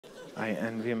I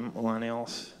envy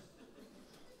millennials.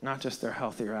 Not just their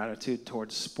healthier attitude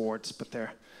towards sports, but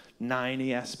their 9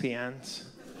 ESPNs.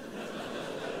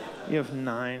 You have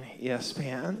 9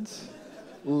 ESPNs?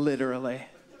 Literally.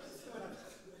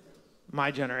 My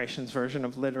generation's version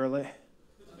of literally.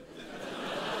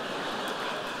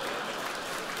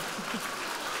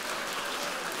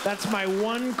 That's my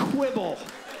one quibble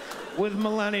with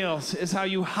millennials, is how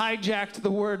you hijacked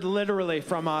the word literally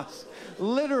from us.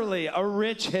 Literally, a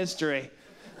rich history.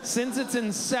 Since its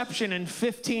inception in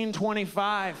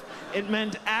 1525, it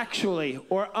meant actually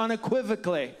or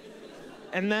unequivocally.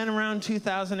 And then around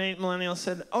 2008, millennials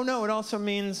said, oh no, it also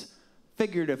means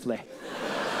figuratively.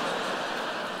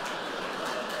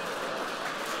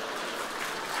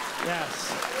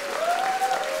 Yes.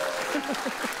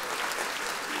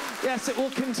 Yes, it will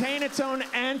contain its own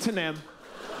antonym.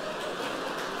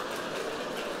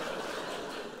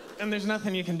 And there's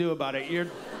nothing you can do about it.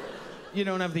 You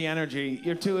don't have the energy.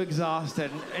 You're too exhausted.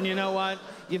 And you know what?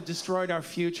 You've destroyed our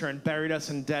future and buried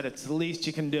us in debt. It's the least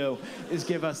you can do is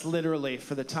give us literally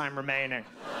for the time remaining.